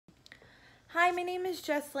Hi, my name is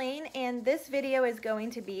Jesslaine, and this video is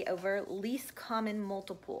going to be over least common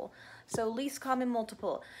multiple. So least common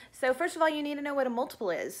multiple. So first of all, you need to know what a multiple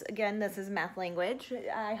is. Again, this is math language.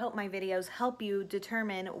 I hope my videos help you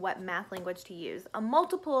determine what math language to use. A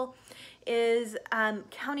multiple is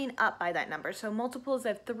counting up by that number. So multiples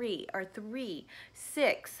of 3 are 3,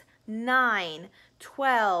 6, 9,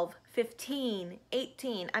 12, 15,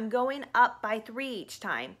 18. I'm going up by 3 each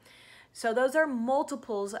time. So those are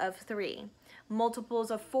multiples of 3.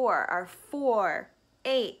 Multiples of 4 are 4,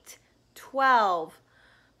 8, 12,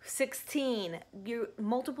 16.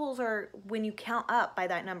 Multiples are when you count up by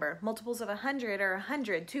that number. Multiples of 100 are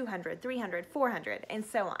 100, 200, 300, 400, and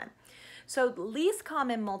so on. So least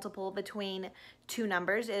common multiple between two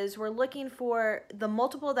numbers is we're looking for the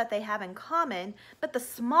multiple that they have in common, but the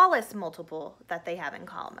smallest multiple that they have in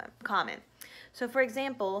common. So for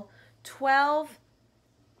example, 12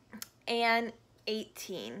 and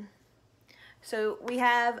 18. So we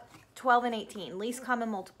have 12 and 18, least common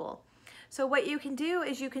multiple. So what you can do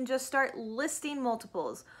is you can just start listing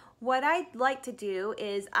multiples. What I like to do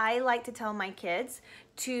is I like to tell my kids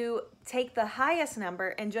to take the highest number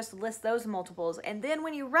and just list those multiples. And then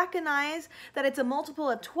when you recognize that it's a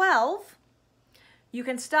multiple of 12, you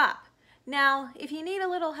can stop. Now, if you need a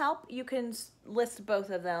little help, you can list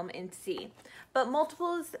both of them and see. But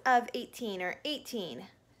multiples of 18 are 18,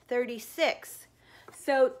 36.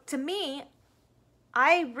 So to me,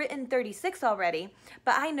 I've written 36 already,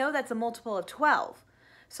 but I know that's a multiple of 12.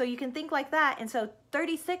 So you can think like that, and so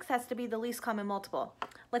 36 has to be the least common multiple.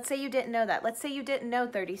 Let's say you didn't know that. Let's say you didn't know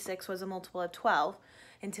 36 was a multiple of 12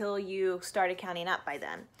 until you started counting up by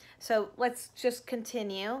then. So let's just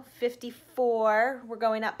continue. 54, we're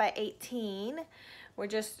going up by 18. We're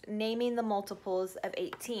just naming the multiples of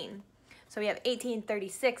 18. So we have 18,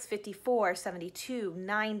 36, 54, 72,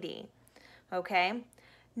 90. Okay?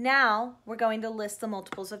 Now we're going to list the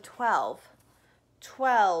multiples of 12.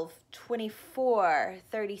 12, 24,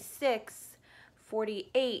 36,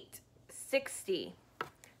 48, 60.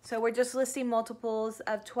 So we're just listing multiples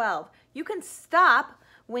of 12. You can stop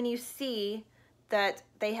when you see that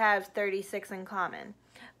they have 36 in common.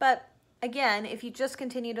 But again, if you just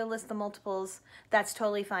continue to list the multiples, that's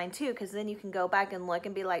totally fine too, because then you can go back and look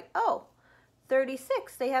and be like, oh,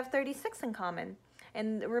 36, they have 36 in common.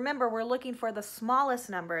 And remember, we're looking for the smallest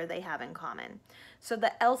number they have in common. So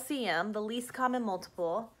the LCM, the least common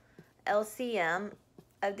multiple, LCM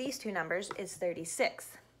of these two numbers is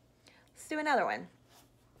 36. Let's do another one.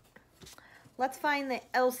 Let's find the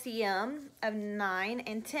LCM of 9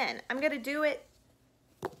 and 10. I'm going to do it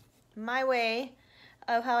my way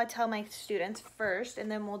of how I tell my students first, and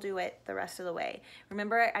then we'll do it the rest of the way.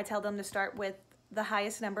 Remember, I tell them to start with the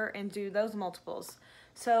highest number and do those multiples.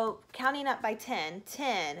 So counting up by 10,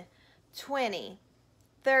 10, 20,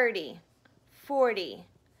 30, 40,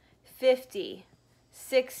 50,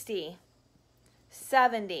 60,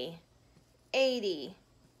 70, 80,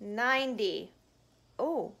 90.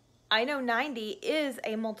 Oh, I know 90 is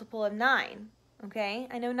a multiple of 9, okay?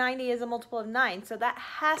 I know 90 is a multiple of 9, so that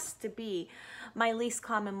has to be my least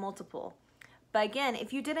common multiple. But again,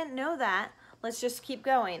 if you didn't know that, let's just keep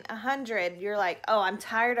going. 100, you're like, oh, I'm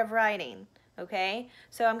tired of writing. Okay,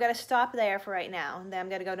 so I'm going to stop there for right now, and then I'm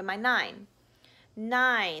going to go to my 9.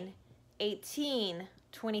 9, 18,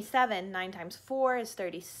 27, 9 times 4 is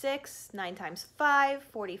 36, 9 times 5,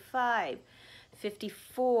 45,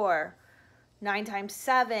 54, 9 times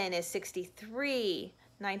 7 is 63,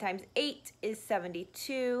 9 times 8 is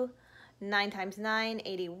 72, 9 times 9,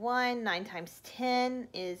 81, 9 times 10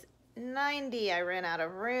 is 90. I ran out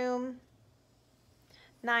of room.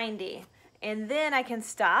 90, and then I can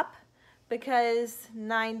stop, because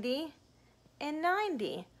 90 and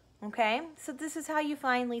 90, okay? So this is how you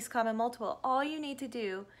find least common multiple. All you need to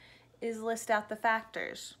do is list out the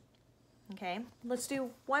factors, okay? Let's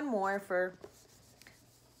do one more for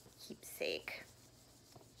keepsake.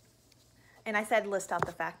 And I said list out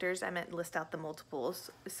the factors, I meant list out the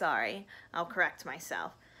multiples. Sorry, I'll correct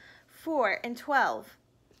myself. 4 and 12.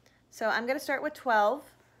 So I'm gonna start with 12.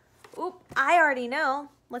 Oop, I already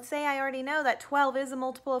know. Let's say I already know that 12 is a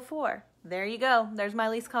multiple of 4. There you go. There's my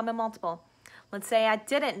least common multiple. Let's say I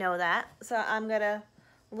didn't know that. So I'm going to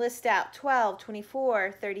list out 12,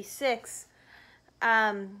 24, 36.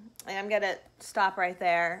 And I'm going to stop right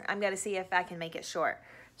there. I'm going to see if I can make it short.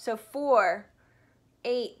 So 4,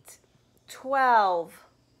 8, 12,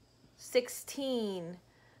 16,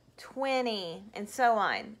 20, and so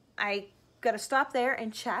on. I got to stop there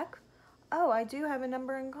and check. Oh, I do have a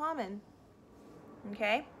number in common.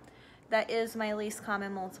 Okay? That is my least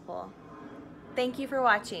common multiple. Thank you for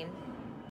watching.